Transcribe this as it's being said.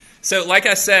So like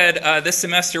I said, this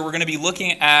semester we're going to be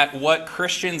looking at what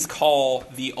Christians call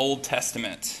the Old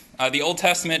Testament. The Old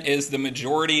Testament is the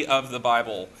majority of the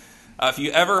Bible. If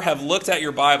you ever have looked at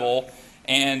your Bible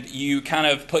and you kind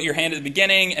of put your hand at the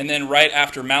beginning and then right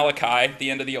after Malachi,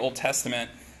 the end of the Old Testament,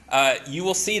 you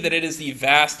will see that it is the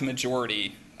vast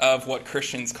majority of what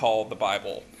Christians call the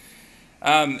Bible.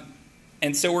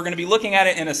 And so we're going to be looking at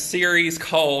it in a series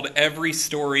called Every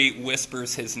Story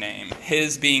Whispers His Name,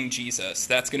 His being Jesus.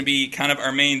 That's going to be kind of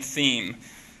our main theme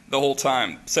the whole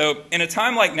time. So in a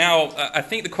time like now, I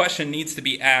think the question needs to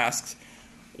be asked,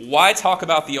 why talk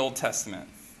about the Old Testament?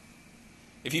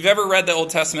 If you've ever read the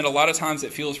Old Testament, a lot of times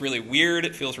it feels really weird,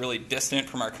 it feels really distant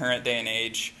from our current day and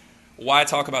age. Why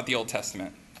talk about the Old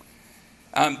Testament?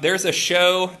 There's a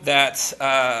show that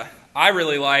I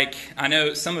really like. I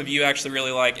know some of you actually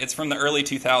really like. It's from the early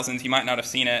 2000s. You might not have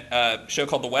seen it. A show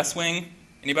called The West Wing.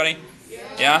 Anybody?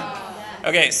 Yeah?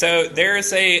 Okay, so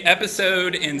there's a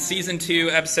episode in season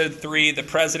 2, episode 3. The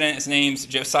president, his name's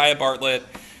Josiah Bartlet.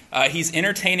 He's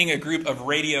entertaining a group of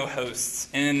radio hosts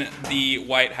in the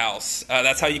White House.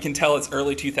 That's how you can tell it's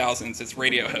early 2000s. It's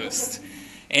radio hosts.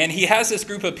 And he has this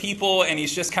group of people, and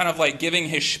he's just kind of like giving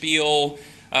his spiel,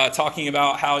 talking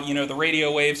about how, the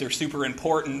radio waves are super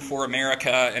important for America,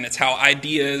 and it's how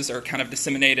ideas are kind of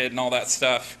disseminated and all that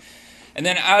stuff. And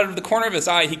then out of the corner of his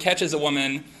eye, he catches a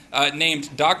woman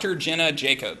named Dr. Jenna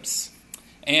Jacobs.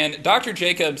 And Dr.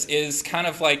 Jacobs is kind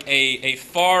of like a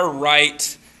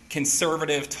far-right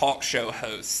conservative talk show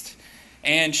host.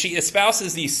 And she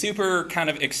espouses these super kind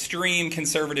of extreme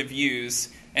conservative views,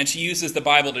 and she uses the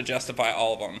Bible to justify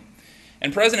all of them.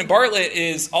 And President Bartlet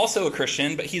is also a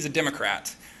Christian, but he's a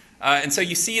Democrat. And so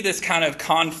you see this kind of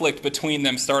conflict between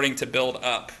them starting to build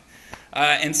up.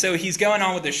 And so he's going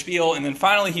on with the spiel, and then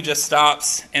finally he just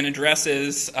stops and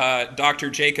addresses Dr.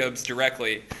 Jacobs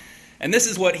directly. And this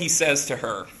is what he says to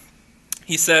her.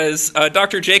 He says,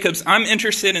 Dr. Jacobs, I'm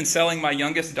interested in selling my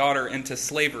youngest daughter into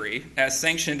slavery, as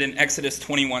sanctioned in Exodus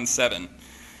 21:7.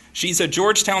 She's a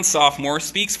Georgetown sophomore,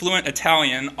 speaks fluent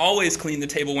Italian, always cleaned the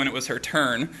table when it was her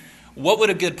turn. What would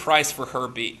a good price for her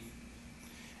be?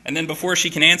 And then before she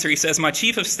can answer, he says, my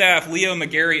chief of staff, Leo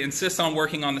McGarry, insists on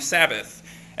working on the Sabbath.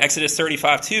 Exodus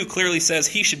 35:2 clearly says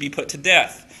he should be put to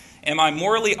death. Am I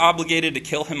morally obligated to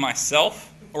kill him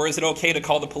myself, or is it okay to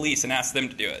call the police and ask them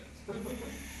to do it?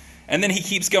 And then he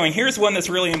keeps going. Here's one that's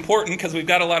really important because we've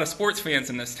got a lot of sports fans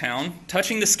in this town.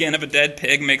 Touching the skin of a dead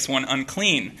pig makes one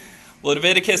unclean.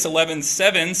 Leviticus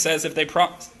 11:7 says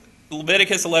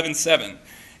Leviticus 11:7.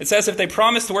 It says if they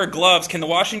promise to wear gloves, can the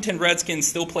Washington Redskins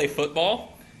still play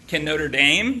football? Can Notre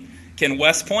Dame? Can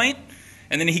West Point?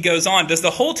 And then he goes on, does the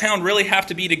whole town really have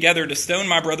to be together to stone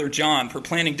my brother John for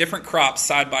planting different crops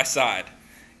side by side?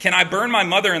 Can I burn my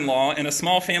mother-in-law in a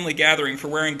small family gathering for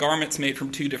wearing garments made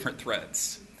from 2 different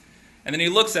threads? And then he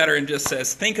looks at her and just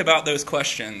says, think about those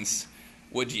questions,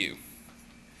 would you?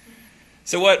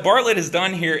 So what Bartlet has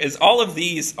done here is all of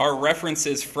these are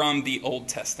references from the Old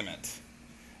Testament.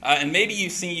 And maybe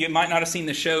you might not have seen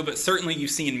the show, but certainly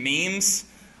you've seen memes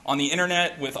on the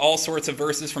internet with all sorts of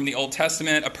verses from the Old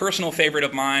Testament. A personal favorite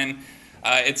of mine,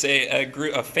 it's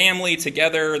a family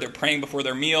together, they're praying before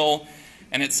their meal,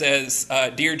 and it says,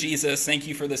 Dear Jesus, thank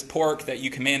you for this pork that you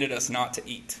commanded us not to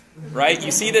eat. Right?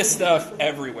 You see this stuff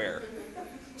everywhere.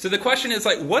 So the question is,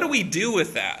 what do we do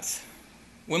with that?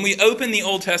 When we open the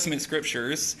Old Testament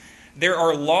scriptures, there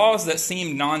are laws that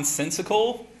seem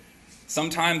nonsensical,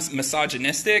 sometimes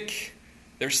misogynistic.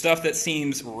 There's stuff that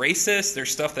seems racist.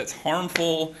 There's stuff that's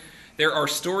harmful. There are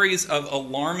stories of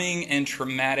alarming and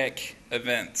traumatic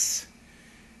events.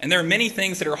 And there are many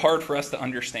things that are hard for us to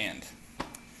understand.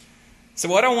 So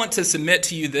what I want to submit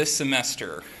to you this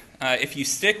semester, if you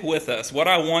stick with us, what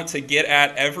I want to get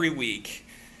at every week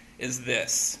is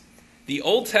this. The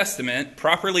Old Testament,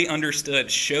 properly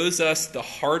understood, shows us the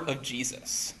heart of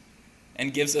Jesus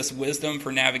and gives us wisdom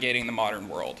for navigating the modern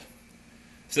world.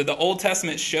 So the Old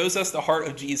Testament shows us the heart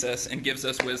of Jesus and gives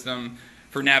us wisdom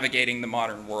for navigating the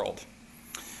modern world.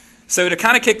 So to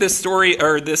kind of kick this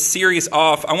series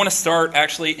off, I want to start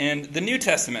actually in the New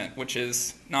Testament, which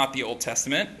is not the Old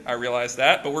Testament. I realize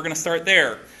that, but we're going to start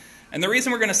there. And the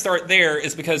reason we're going to start there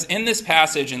is because in this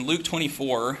passage in Luke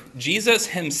 24, Jesus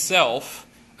himself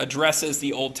addresses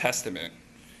the Old Testament.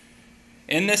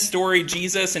 In this story,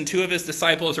 Jesus and 2 of his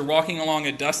disciples are walking along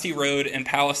a dusty road in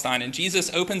Palestine, and Jesus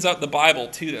opens up the Bible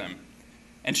to them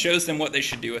and shows them what they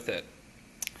should do with it.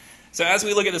 So as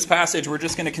we look at this passage, we're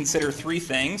just going to consider 3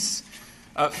 things.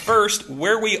 First,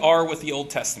 where we are with the Old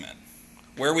Testament.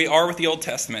 Where we are with the Old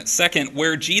Testament. Second,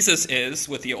 where Jesus is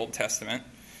with the Old Testament.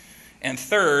 And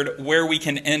third, where we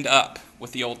can end up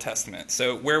with the Old Testament.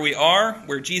 So where we are,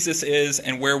 where Jesus is,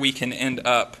 and where we can end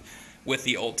up with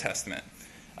the Old Testament.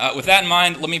 With that in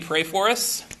mind, let me pray for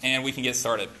us, and we can get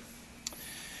started.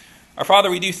 Our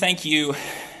Father, we do thank you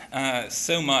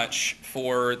so much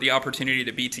for the opportunity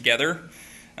to be together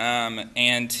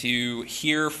and to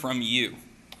hear from you.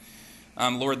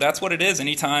 Lord, that's what it is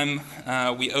anytime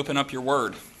we open up your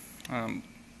word.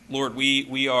 Lord,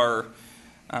 we are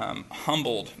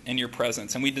humbled in your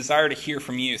presence, and we desire to hear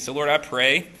from you. So, Lord, I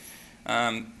pray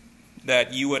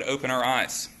that you would open our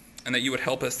eyes and that you would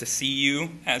help us to see you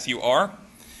as you are.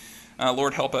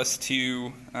 Lord, help us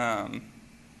to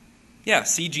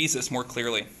see Jesus more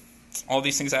clearly. All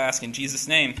these things I ask in Jesus'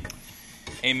 name.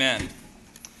 Amen.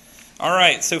 All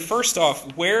right, so first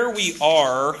off, where we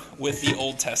are with the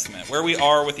Old Testament.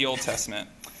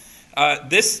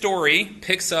 This story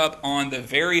picks up on the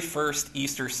very first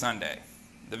Easter Sunday,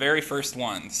 the very first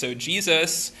one. So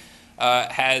Jesus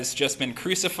has just been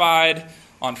crucified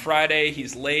on Friday.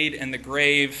 He's laid in the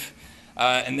grave.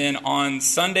 And then on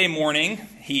Sunday morning,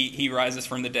 he rises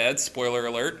from the dead. Spoiler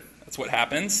alert, that's what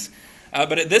happens.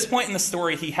 But at this point in the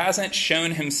story, he hasn't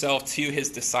shown himself to his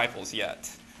disciples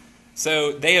yet.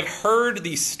 So they have heard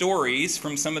these stories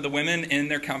from some of the women in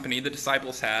their company, the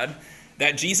disciples had,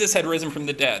 that Jesus had risen from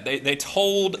the dead. They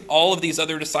told all of these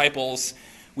other disciples,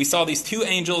 we saw these two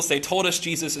angels, they told us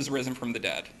Jesus is risen from the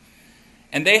dead.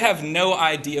 And they have no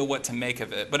idea what to make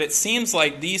of it. But it seems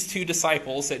like these two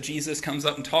disciples that Jesus comes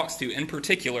up and talks to in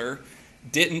particular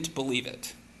didn't believe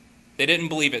it. They didn't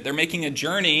believe it. They're making a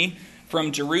journey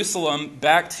from Jerusalem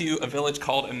back to a village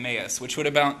called Emmaus, which would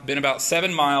have been about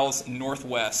 7 miles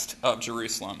northwest of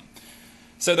Jerusalem.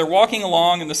 So they're walking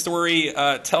along, and the story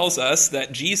tells us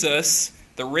that Jesus,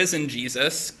 the risen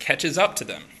Jesus, catches up to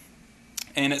them.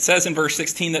 And it says in verse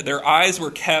 16 that their eyes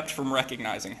were kept from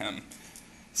recognizing him.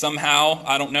 Somehow,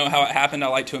 I don't know how it happened, I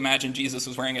like to imagine Jesus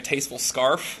was wearing a tasteful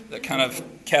scarf that kind of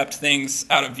kept things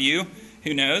out of view.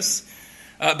 Who knows?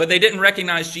 But they didn't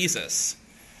recognize Jesus.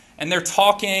 And they're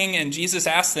talking, and Jesus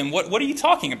asks them, what are you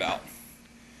talking about?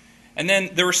 And then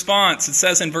the response, it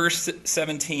says in verse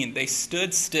 17, they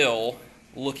stood still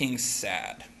looking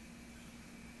sad.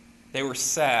 They were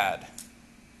sad.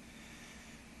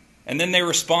 And then they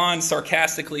respond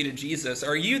sarcastically to Jesus,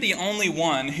 are you the only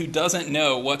one who doesn't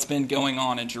know what's been going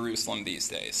on in Jerusalem these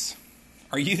days?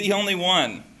 Are you the only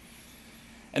one?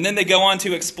 And then they go on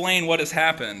to explain what has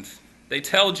happened. They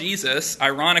tell Jesus,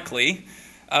 ironically,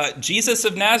 Jesus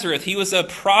of Nazareth, he was a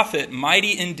prophet,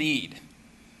 mighty indeed.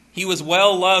 He was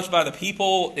well loved by the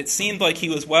people. It seemed like he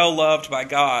was well loved by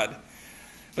God.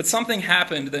 But something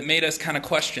happened that made us kind of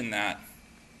question that.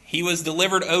 He was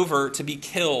delivered over to be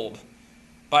killed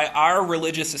by our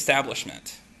religious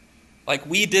establishment. Like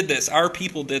we did this, our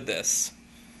people did this.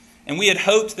 And we had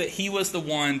hoped that he was the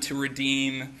one to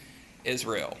redeem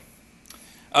Israel.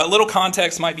 A little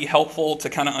context might be helpful to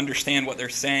kind of understand what they're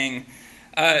saying.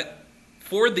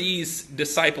 For these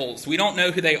disciples, we don't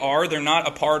know who they are. They're not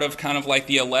a part of kind of like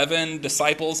the 11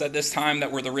 disciples at this time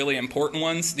that were the really important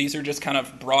ones. These are just kind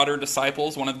of broader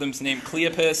disciples. One of them's named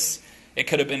Cleopas. It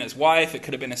could have been his wife. It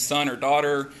could have been his son or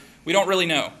daughter. We don't really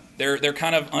know. They're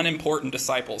kind of unimportant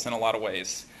disciples in a lot of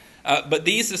ways. But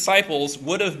these disciples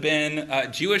would have been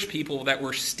Jewish people that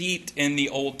were steeped in the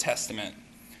Old Testament.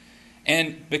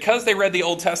 And because they read the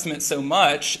Old Testament so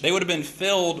much, they would have been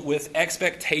filled with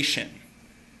expectation.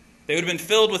 They would have been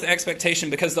filled with expectation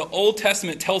because the Old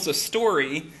Testament tells a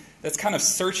story that's kind of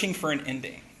searching for an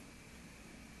ending.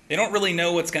 They don't really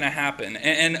know what's going to happen.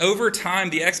 And over time,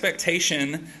 the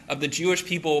expectation of the Jewish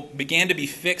people began to be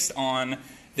fixed on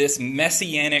this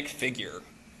messianic figure.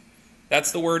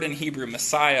 That's the word in Hebrew,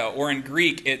 Messiah, or in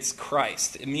Greek, it's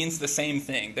Christ. It means the same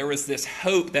thing. There was this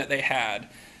hope that they had,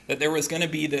 that there was going to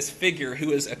be this figure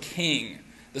who is a king,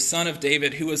 the son of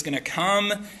David, who was going to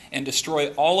come and destroy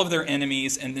all of their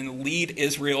enemies and then lead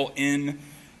Israel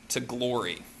into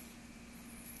glory.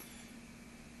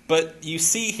 But you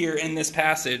see here in this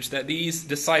passage that these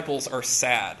disciples are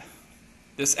sad.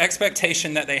 This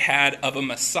expectation that they had of a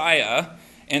Messiah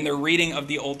and their reading of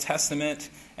the Old Testament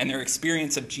and their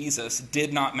experience of Jesus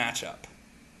did not match up.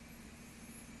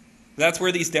 That's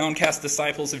where these downcast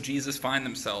disciples of Jesus find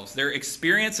themselves. Their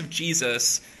experience of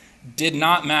Jesus did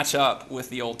not match up with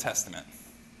the Old Testament.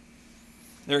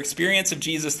 Their experience of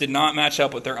Jesus did not match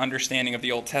up with their understanding of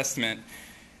the Old Testament,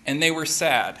 and they were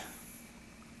sad.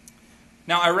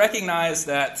 Now, I recognize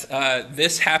that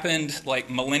this happened like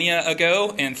millennia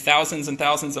ago and thousands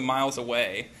of miles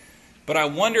away, but I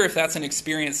wonder if that's an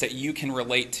experience that you can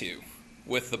relate to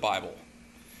with the Bible.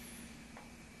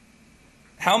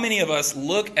 How many of us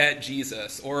look at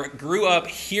Jesus or grew up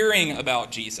hearing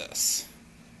about Jesus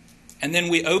And then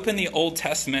we open the Old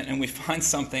Testament and we find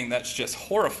something that's just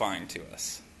horrifying to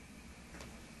us.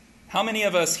 How many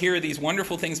of us hear these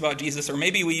wonderful things about Jesus, or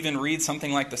maybe we even read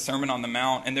something like the Sermon on the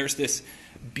Mount, and there's this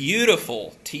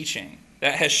beautiful teaching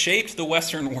that has shaped the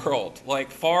Western world, like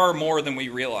far more than we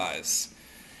realize.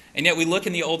 And yet we look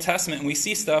in the Old Testament and we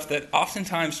see stuff that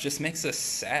oftentimes just makes us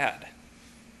sad.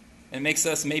 It makes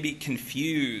us maybe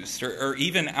confused or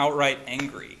even outright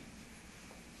angry.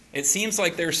 It seems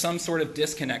like there's some sort of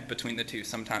disconnect between the two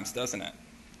sometimes, doesn't it?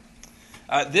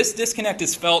 This disconnect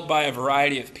is felt by a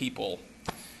variety of people.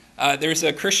 There's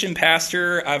a Christian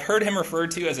pastor, I've heard him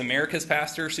referred to as America's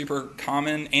pastor, super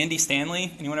common, Andy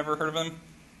Stanley. Anyone ever heard of him?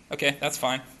 Okay, that's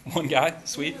fine. One guy,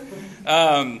 sweet.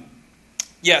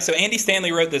 So Andy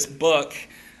Stanley wrote this book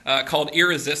called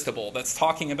Irresistible that's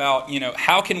talking about,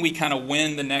 how can we kind of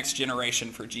win the next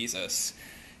generation for Jesus.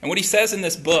 And what he says in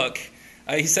this book,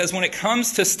 he says, when it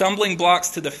comes to stumbling blocks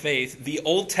to the faith, the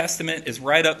Old Testament is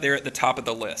right up there at the top of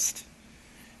the list.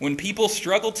 When people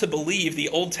struggle to believe, the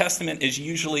Old Testament is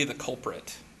usually the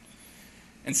culprit.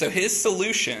 And so his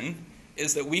solution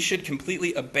is that we should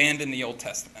completely abandon the Old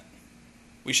Testament.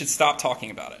 We should stop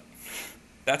talking about it.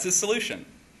 That's his solution.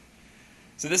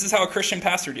 So this is how a Christian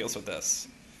pastor deals with this.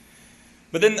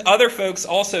 But then other folks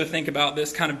also think about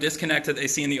this kind of disconnect that they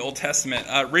see in the Old Testament.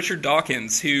 Richard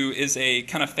Dawkins, who is a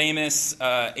kind of famous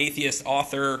atheist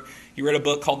author, he wrote a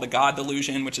book called The God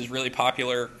Delusion, which is really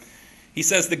popular. He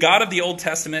says, the God of the Old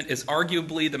Testament is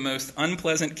arguably the most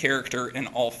unpleasant character in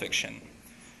all fiction.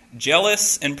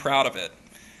 Jealous and proud of it.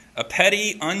 A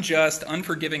petty, unjust,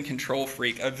 unforgiving control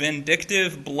freak. A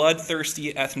vindictive,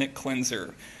 bloodthirsty ethnic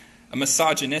cleanser. A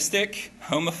misogynistic,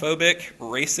 homophobic,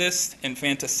 racist,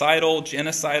 infanticidal,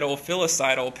 genocidal,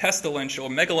 filicidal, pestilential,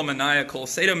 megalomaniacal,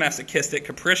 sadomasochistic,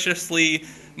 capriciously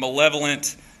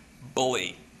malevolent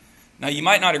bully. Now, you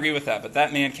might not agree with that, but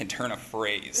that man can turn a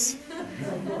phrase,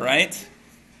 right?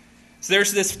 So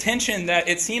there's this tension that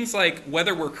it seems like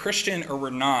whether we're Christian or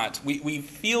we're not, we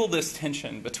feel this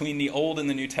tension between the Old and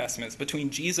the New Testaments,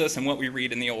 between Jesus and what we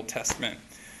read in the Old Testament.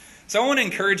 So I want to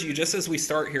encourage you, just as we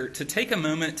start here, to take a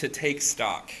moment to take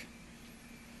stock.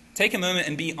 Take a moment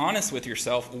and be honest with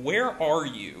yourself. Where are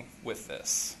you with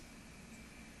this?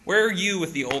 Where are you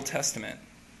with the Old Testament?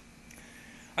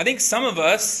 I think some of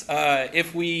us,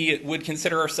 if we would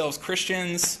consider ourselves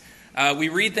Christians, we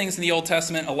read things in the Old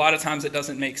Testament. A lot of times it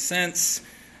doesn't make sense,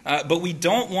 but we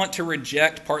don't want to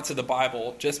reject parts of the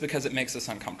Bible just because it makes us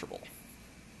uncomfortable.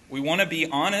 We want to be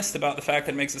honest about the fact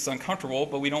that it makes us uncomfortable,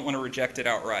 but we don't want to reject it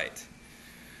outright.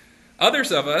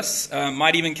 Others of us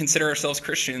might even consider ourselves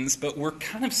Christians, but we're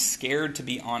kind of scared to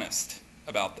be honest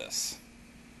about this.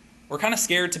 We're kind of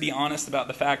scared to be honest about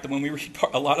the fact that when we read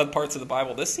a lot of parts of the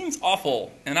Bible, this seems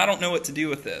awful, and I don't know what to do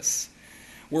with this.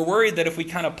 We're worried that if we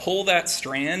kind of pull that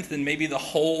strand, then maybe the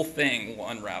whole thing will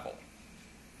unravel.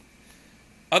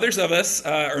 Others of us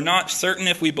are not certain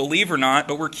if we believe or not,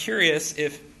 but we're curious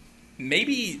if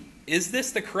maybe, is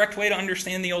this the correct way to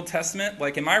understand the Old Testament?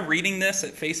 Like, am I reading this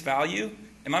at face value?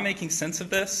 Am I making sense of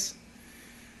this?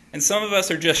 And some of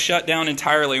us are just shut down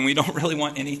entirely, and we don't really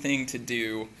want anything to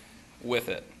do with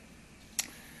it.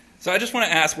 So I just want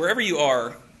to ask, wherever you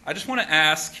are, I just want to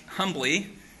ask humbly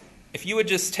if you would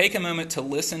just take a moment to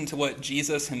listen to what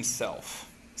Jesus himself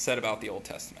said about the Old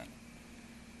Testament.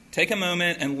 Take a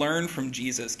moment and learn from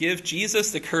Jesus. Give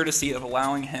Jesus the courtesy of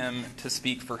allowing him to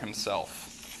speak for himself.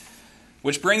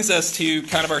 Which brings us to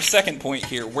kind of our second point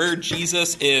here, where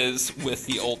Jesus is with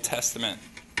the Old Testament.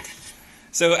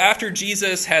 So after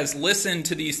Jesus has listened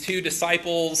to these two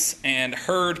disciples and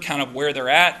heard kind of where they're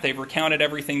at, they've recounted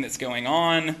everything that's going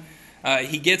on,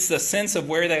 he gets the sense of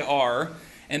where they are,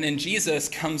 and then Jesus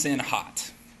comes in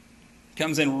hot.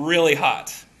 Comes in really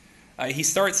hot. He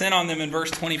starts in on them in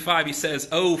verse 25. He says,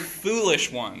 "Oh,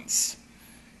 foolish ones."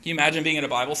 Can you imagine being at a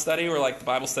Bible study where like the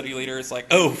Bible study leader is like,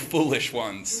 "Oh, foolish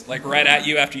ones," like right at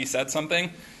you after you said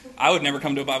something? I would never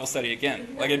come to a Bible study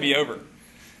again. Like, it'd be over.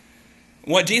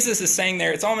 What Jesus is saying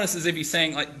there, it's almost as if he's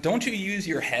saying, like, don't you use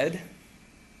your head?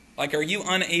 Like, are you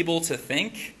unable to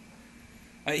think?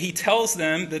 He tells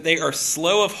them that they are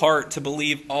slow of heart to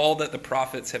believe all that the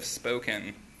prophets have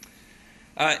spoken.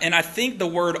 And I think the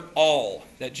word all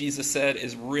that Jesus said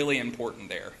is really important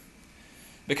there.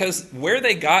 Because where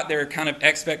they got their kind of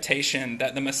expectation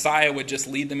that the Messiah would just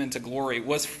lead them into glory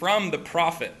was from the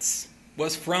prophets,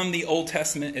 was from the Old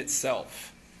Testament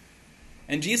itself.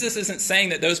 And Jesus isn't saying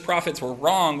that those prophets were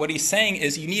wrong. What he's saying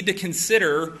is you need to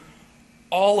consider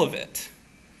all of it.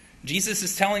 Jesus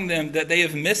is telling them that they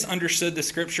have misunderstood the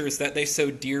scriptures that they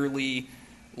so dearly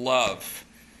love.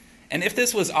 And if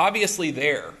this was obviously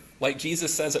there, like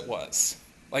Jesus says it was,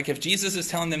 like if Jesus is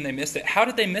telling them they missed it, how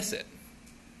did they miss it?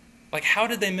 Like, how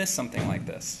did they miss something like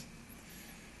this?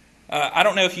 I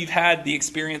don't know if you've had the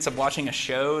experience of watching a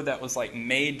show that was like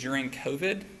made during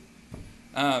COVID.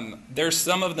 There's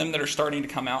some of them that are starting to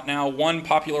come out now. One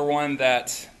popular one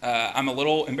that I'm a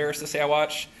little embarrassed to say I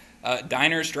watch,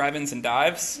 Diners, Drive-Ins, and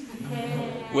Dives,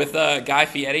 with Guy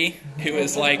Fieri, who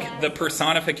is like the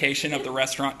personification of the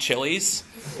restaurant Chili's.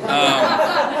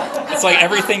 It's like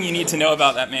everything you need to know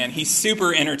about that man. He's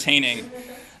super entertaining.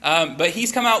 But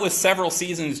he's come out with several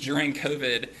seasons during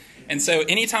COVID. And so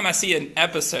anytime I see an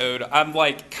episode, I'm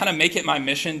like kind of make it my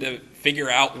mission to figure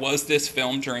out, was this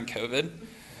filmed during COVID?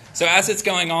 So as it's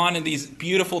going on and these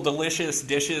beautiful, delicious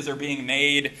dishes are being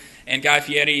made, and Guy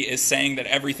Fieri is saying that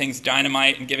everything's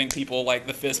dynamite and giving people like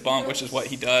the fist bump, which is what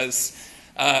he does,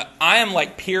 I am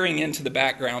like peering into the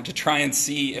background to try and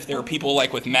see if there are people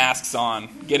like with masks on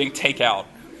getting takeout,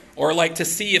 or like to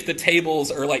see if the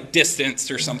tables are like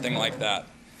distanced or something like that.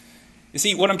 You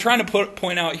see, what I'm trying to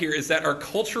point out here is that our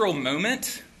cultural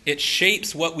moment, it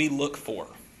shapes what we look for.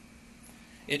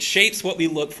 It shapes what we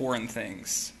look for in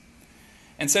things.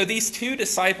 And so these two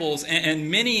disciples,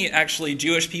 and many actually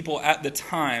Jewish people at the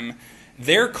time,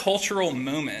 their cultural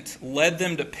moment led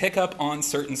them to pick up on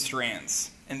certain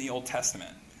strands in the Old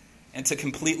Testament and to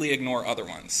completely ignore other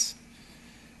ones.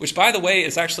 Which, by the way,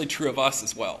 is actually true of us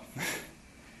as well.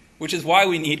 Which is why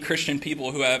we need Christian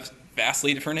people who have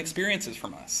vastly different experiences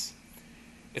from us.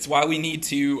 It's why we need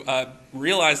to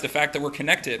realize the fact that we're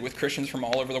connected with Christians from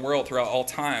all over the world throughout all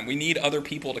time. We need other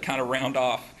people to kind of round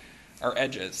off our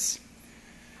edges.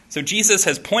 So Jesus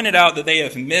has pointed out that they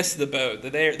have missed the boat,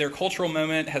 that their cultural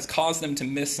moment has caused them to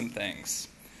miss some things.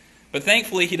 But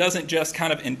thankfully, he doesn't just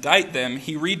kind of indict them,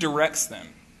 he redirects them.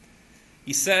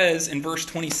 He says in verse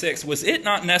 26, "Was it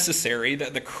not necessary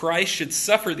that the Christ should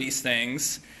suffer these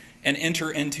things and enter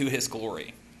into his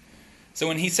glory?" So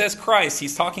when he says Christ,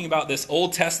 he's talking about this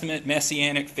Old Testament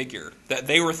messianic figure that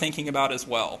they were thinking about as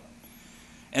well.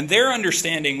 And their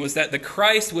understanding was that the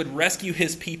Christ would rescue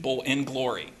his people in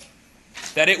glory.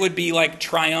 That it would be like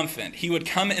triumphant. He would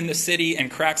come in the city and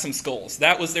crack some skulls.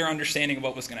 That was their understanding of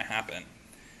what was going to happen.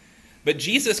 But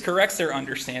Jesus corrects their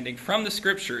understanding from the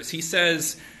scriptures. He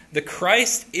says the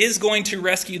Christ is going to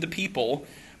rescue the people,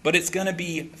 but it's going to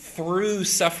be through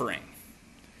suffering.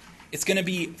 It's going to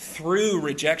be through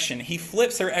rejection. He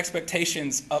flips their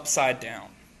expectations upside down.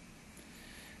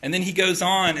 And then he goes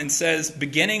on and says,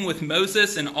 beginning with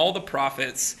Moses and all the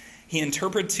prophets, he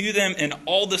interpreted to them in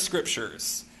all the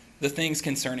scriptures the things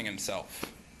concerning himself.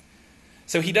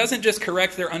 So he doesn't just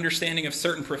correct their understanding of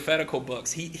certain prophetical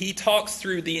books. He talks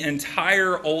through the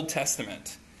entire Old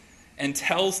Testament and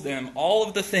tells them all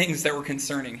of the things that were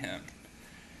concerning him.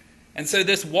 And so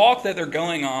this walk that they're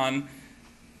going on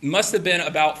must have been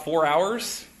about 4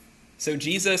 hours. So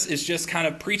Jesus is just kind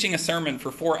of preaching a sermon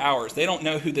for 4 hours. They don't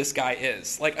know who this guy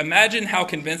is. Like, imagine how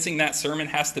convincing that sermon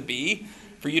has to be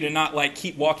for you to not like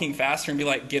keep walking faster and be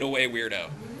like, get away, weirdo.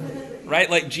 Right?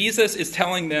 Like, Jesus is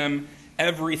telling them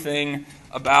everything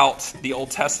about the Old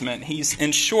Testament.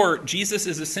 In short, Jesus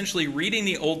is essentially reading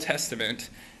the Old Testament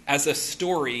as a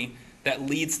story that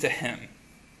leads to him.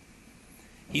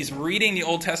 He's reading the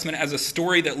Old Testament as a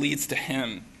story that leads to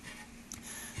him.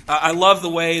 I love the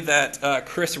way that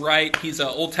Chris Wright, he's an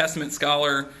Old Testament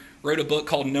scholar, wrote a book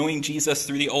called Knowing Jesus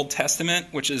Through the Old Testament,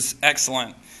 which is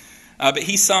excellent. But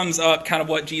he sums up kind of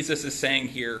what Jesus is saying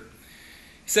here.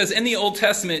 He says, in the Old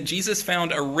Testament, Jesus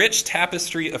found a rich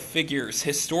tapestry of figures,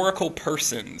 historical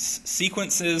persons,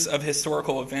 sequences of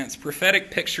historical events,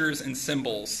 prophetic pictures and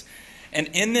symbols. And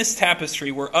in this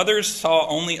tapestry, where others saw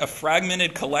only a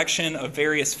fragmented collection of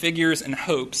various figures and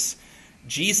hopes,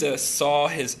 Jesus saw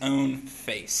his own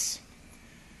face.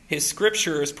 His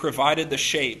scriptures provided the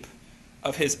shape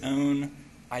of his own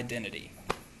identity.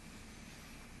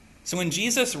 So when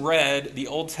Jesus read the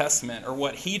Old Testament, or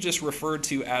what he just referred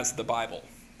to as the Bible,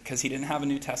 because he didn't have a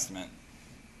New Testament,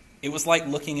 it was like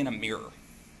looking in a mirror.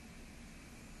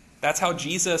 That's how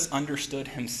Jesus understood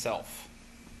himself.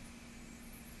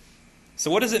 So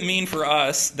what does it mean for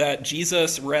us that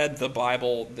Jesus read the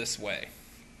Bible this way?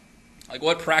 Like,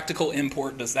 what practical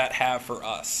import does that have for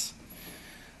us?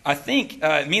 I think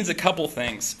it means a couple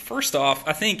things. First off,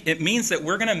 I think it means that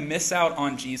we're going to miss out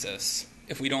on Jesus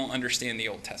if we don't understand the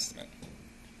Old Testament.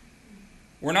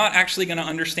 We're not actually going to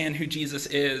understand who Jesus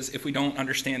is if we don't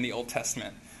understand the Old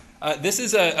Testament. This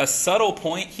is a subtle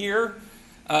point here,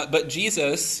 but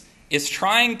Jesus is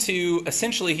trying to,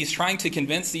 essentially, he's trying to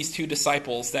convince these two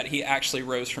disciples that he actually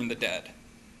rose from the dead.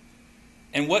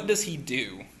 And what does he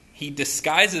do? He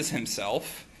disguises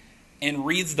himself and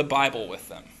reads the Bible with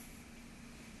them.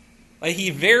 Like,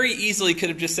 he very easily could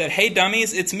have just said, hey,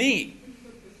 dummies, it's me.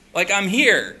 Like, I'm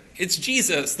here. It's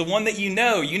Jesus, the one that you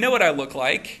know. You know what I look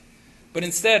like. But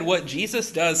instead, what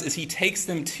Jesus does is he takes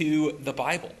them to the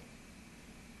Bible.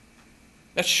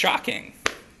 That's shocking.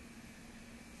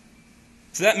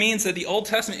 So that means that the Old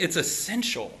Testament, it's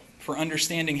essential for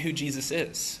understanding who Jesus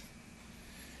is.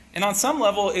 And on some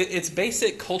level, it's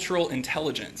basic cultural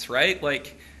intelligence, right?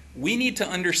 Like, we need to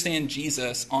understand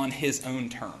Jesus on his own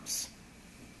terms.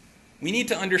 We need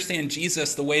to understand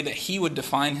Jesus the way that he would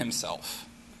define himself.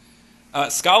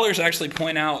 Scholars actually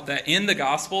point out that in the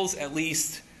Gospels, at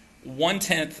least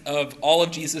 1/10 of all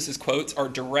of Jesus' quotes are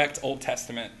direct Old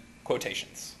Testament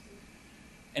quotations.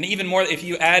 And even more, if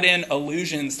you add in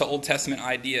allusions to Old Testament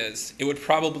ideas, it would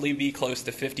probably be close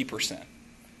to 50%.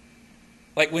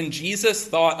 Like when Jesus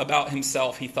thought about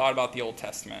himself, he thought about the Old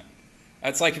Testament.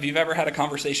 It's like if you've ever had a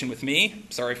conversation with me,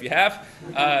 sorry if you have,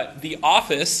 The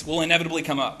Office will inevitably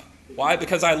come up. Why?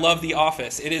 Because I love The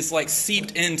Office. It is like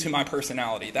seeped into my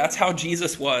personality. That's how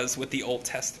Jesus was with the Old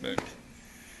Testament.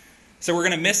 So we're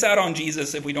going to miss out on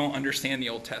Jesus if we don't understand the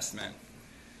Old Testament.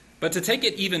 But to take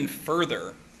it even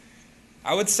further,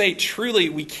 I would say truly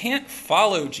we can't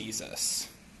follow Jesus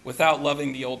without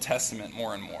loving the Old Testament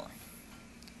more and more.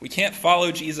 We can't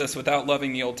follow Jesus without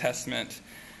loving the Old Testament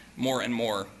more and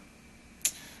more.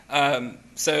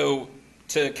 So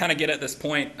to kind of get at this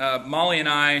point, Molly and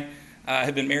I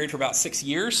have been married for about 6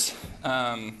 years.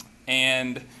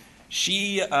 And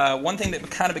she, one thing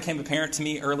that kind of became apparent to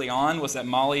me early on was that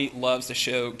Molly loves the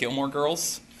show Gilmore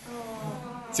Girls.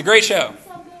 It's a great show.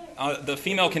 The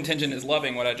female contingent is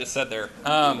loving what I just said there.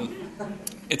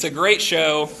 It's a great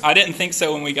show. I didn't think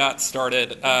so when we got started,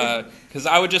 because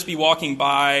I would just be walking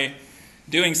by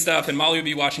doing stuff, and Molly would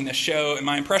be watching this show, and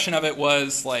my impression of it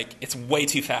was, like, it's way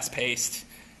too fast-paced,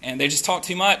 and they just talk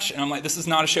too much, and I'm like, this is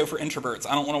not a show for introverts.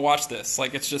 I don't want to watch this.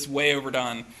 Like, it's just way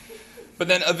overdone. But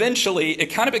then eventually, it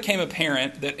kind of became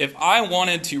apparent that if I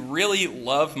wanted to really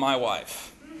love my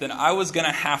wife, then I was going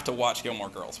to have to watch Gilmore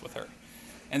Girls with her.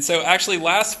 And so actually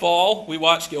last fall, we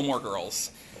watched Gilmore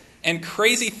Girls. And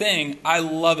crazy thing, I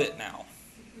love it now.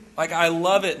 Like, I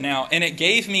love it now. And it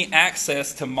gave me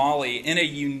access to Molly in a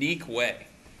unique way.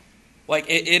 Like,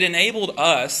 it enabled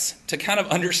us to kind of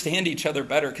understand each other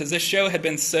better because this show had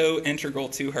been so integral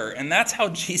to her. And that's how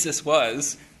Jesus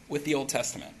was with the Old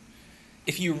Testament.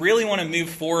 If you really want to move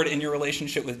forward in your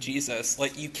relationship with Jesus,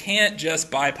 like, you can't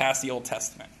just bypass the Old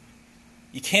Testament.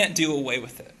 You can't do away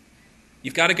with it.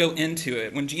 You've got to go into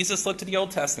it. When Jesus looked at the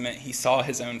Old Testament, he saw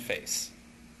his own face.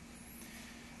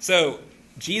 So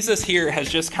Jesus here has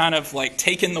just kind of like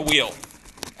taken the wheel,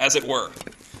 as it were.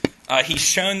 He's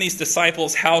shown these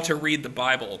disciples how to read the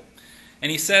Bible.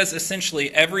 And he says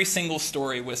essentially every single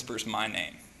story whispers my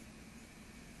name.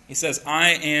 He says,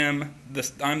 I'm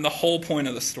the whole point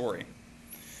of the story.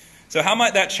 So how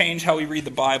might that change how we read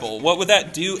the Bible? What would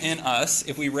that do in us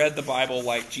if we read the Bible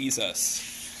like Jesus?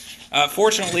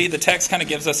 Fortunately, the text kind of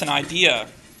gives us an idea.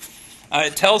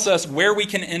 It tells us where we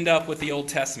can end up with the Old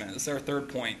Testament. This is our third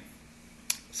point.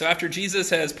 So after Jesus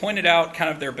has pointed out kind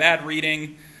of their bad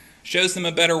reading, shows them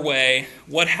a better way,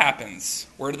 what happens?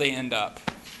 Where do they end up?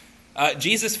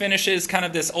 Jesus finishes kind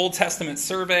of this Old Testament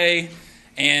survey,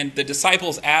 and the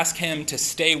disciples ask him to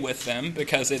stay with them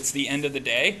because it's the end of the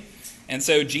day. And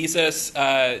so Jesus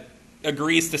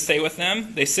agrees to stay with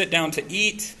them. They sit down to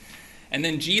eat. And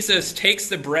then Jesus takes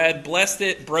the bread, blessed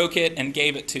it, broke it, and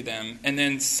gave it to them. And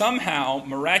then somehow,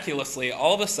 miraculously,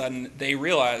 all of a sudden, they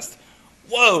realized,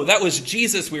 whoa, that was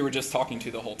Jesus we were just talking to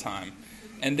the whole time.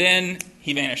 And then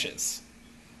he vanishes.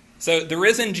 So the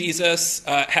risen Jesus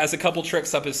has a couple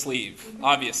tricks up his sleeve,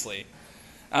 obviously.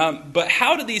 But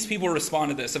how do these people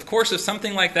respond to this? Of course, if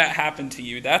something like that happened to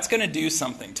you, that's going to do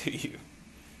something to you.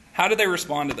 How do they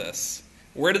respond to this?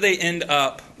 Where do they end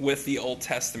up with the Old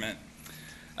Testament?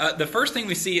 The first thing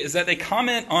we see is that they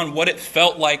comment on what it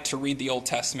felt like to read the Old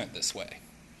Testament this way.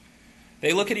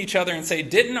 They look at each other and say,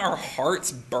 didn't our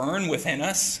hearts burn within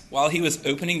us while he was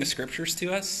opening the scriptures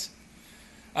to us?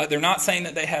 They're not saying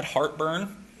that they had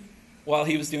heartburn while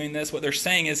he was doing this. What they're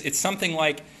saying is it's something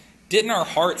like, didn't our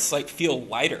hearts like feel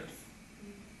lighter?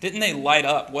 Didn't they light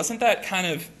up? Wasn't that kind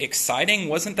of exciting?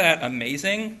 Wasn't that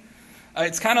amazing?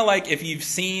 It's kind of like if you've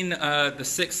seen The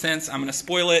Sixth Sense. I'm going to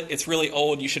spoil it. It's really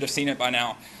old. You should have seen it by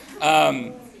now.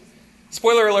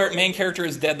 Spoiler alert, main character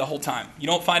is dead the whole time. You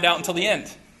don't find out until the end.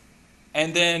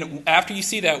 And then after you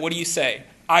see that, what do you say?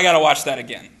 I got to watch that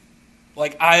again.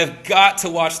 Like, I have got to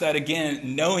watch that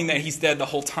again, knowing that he's dead the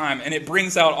whole time. And it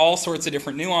brings out all sorts of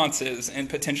different nuances and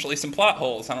potentially some plot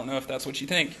holes. I don't know if that's what you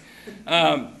think.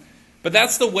 But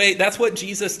that's what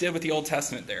Jesus did with the Old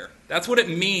Testament there. That's what it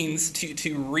means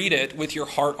to read it with your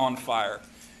heart on fire.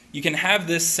 You can have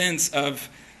this sense of,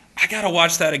 I got to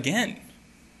watch that again.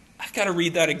 I've got to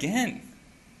read that again.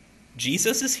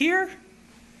 Jesus is here?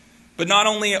 But not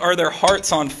only are their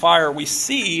hearts on fire, we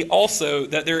see also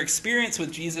that their experience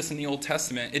with Jesus in the Old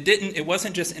Testament, it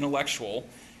wasn't just intellectual.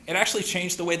 It actually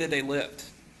changed the way that they lived.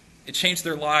 It changed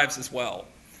their lives as well.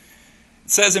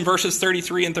 It says in verses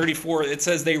 33 and 34, it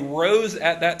says, they rose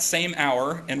at that same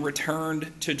hour and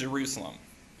returned to Jerusalem.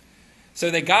 So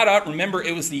they got up. Remember,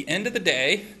 it was the end of the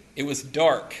day. It was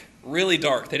dark, really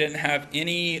dark. They didn't have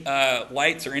any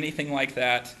lights or anything like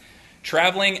that.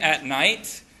 Traveling at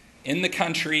night in the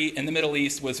country, in the Middle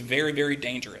East, was very, very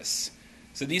dangerous.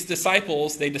 So these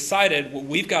disciples, they decided, well,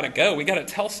 we've got to go. We've got to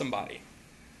tell somebody.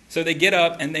 So they get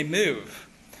up and they move.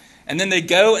 And then they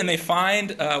go and they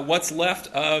find what's left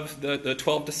of the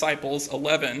 12 disciples,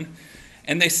 11,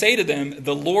 and they say to them,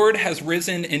 the Lord has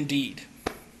risen indeed.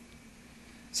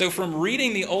 So from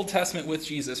reading the Old Testament with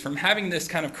Jesus, from having this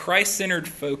kind of Christ-centered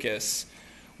focus,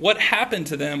 what happened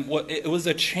to them, it was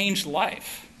a changed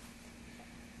life.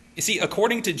 You see,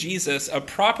 according to Jesus, a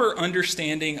proper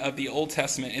understanding of the Old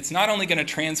Testament, it's not only going to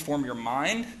transform your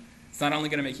mind, it's not only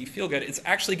going to make you feel good, it's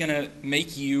actually going to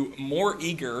make you more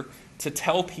eager to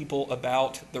tell people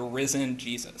about the risen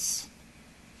Jesus.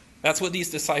 That's what these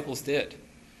disciples did.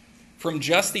 From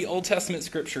just the Old Testament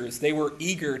scriptures, they were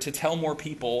eager to tell more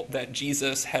people that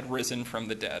Jesus had risen from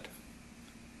the dead.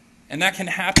 And that can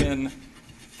happen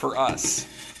for us.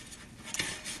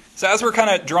 So as we're kind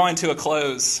of drawing to a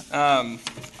close,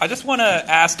 I just want to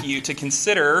ask you to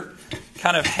consider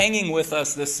kind of hanging with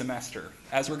us this semester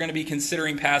as we're going to be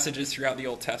considering passages throughout the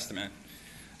Old Testament.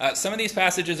 Some of these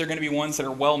passages are going to be ones that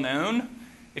are well known.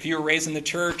 If you were raised in the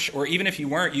church, or even if you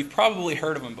weren't, you've probably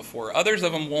heard of them before. Others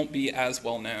of them won't be as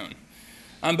well known.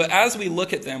 But as we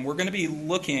look at them, we're going to be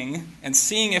looking and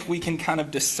seeing if we can kind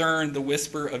of discern the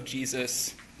whisper of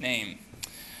Jesus' name.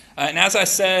 And as I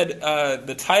said,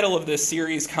 the title of this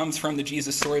series comes from the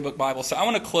Jesus Storybook Bible. So I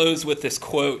want to close with this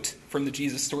quote from the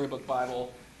Jesus Storybook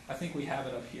Bible. I think we have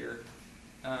it up here.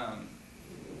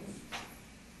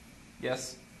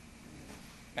 Yes?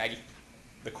 Maggie?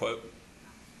 The quote?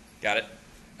 Got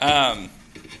it?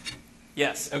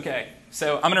 Yes, okay.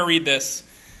 So I'm going to read this.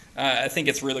 I think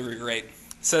it's really, really great.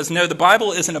 It says, no, the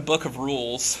Bible isn't a book of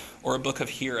rules or a book of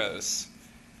heroes.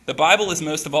 The Bible is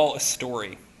most of all a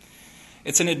story.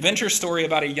 It's an adventure story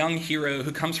about a young hero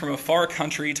who comes from a far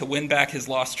country to win back his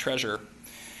lost treasure.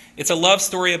 It's a love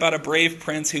story about a brave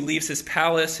prince who leaves his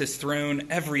palace, his throne,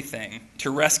 everything, to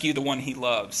rescue the one he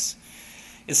loves.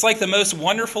 It's like the most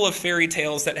wonderful of fairy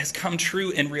tales that has come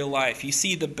true in real life. You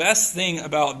see, the best thing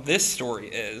about this story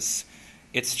is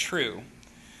it's true.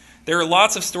 There are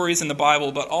lots of stories in the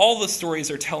Bible, but all the stories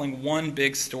are telling one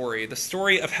big story, the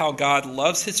story of how God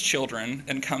loves his children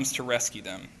and comes to rescue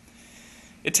them.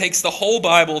 It takes the whole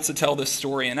Bible to tell this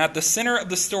story, and at the center of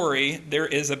the story, there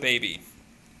is a baby.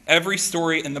 Every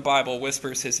story in the Bible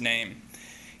whispers his name.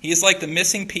 He is like the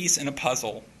missing piece in a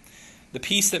puzzle, the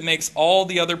piece that makes all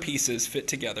the other pieces fit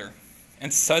together.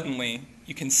 And suddenly,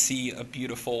 you can see a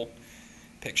beautiful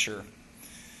picture.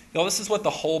 Y'all, this is what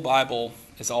the whole Bible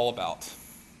is all about.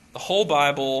 The whole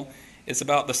Bible is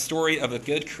about the story of a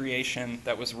good creation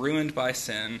that was ruined by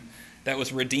sin, that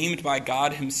was redeemed by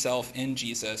God himself in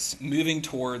Jesus, moving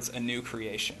towards a new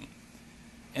creation.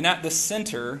 And at the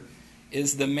center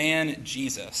is the man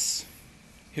Jesus,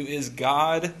 who is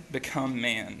God become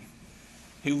man,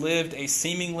 who lived a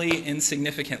seemingly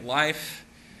insignificant life.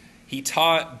 He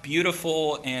taught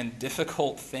beautiful and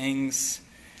difficult things.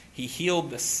 He healed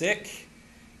the sick.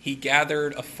 He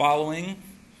gathered a following.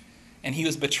 And he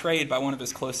was betrayed by one of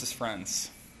his closest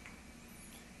friends.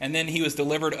 And then he was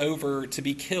delivered over to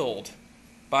be killed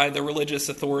by the religious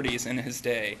authorities in his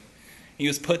day. He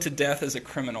was put to death as a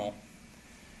criminal.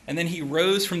 And then he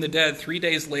rose from the dead 3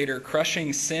 days later,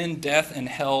 crushing sin, death, and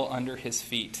hell under his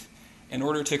feet in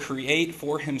order to create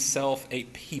for himself a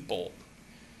people,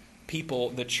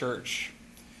 the church.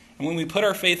 And when we put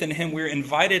our faith in him, we're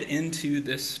invited into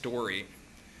this story.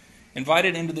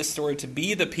 Invited into this story to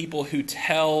be the people who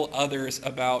tell others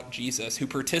about Jesus, who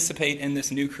participate in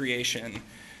this new creation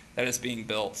that is being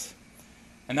built.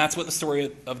 And that's what the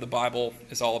story of the Bible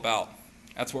is all about.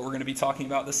 That's what we're going to be talking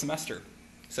about this semester.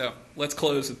 So let's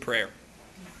close with prayer.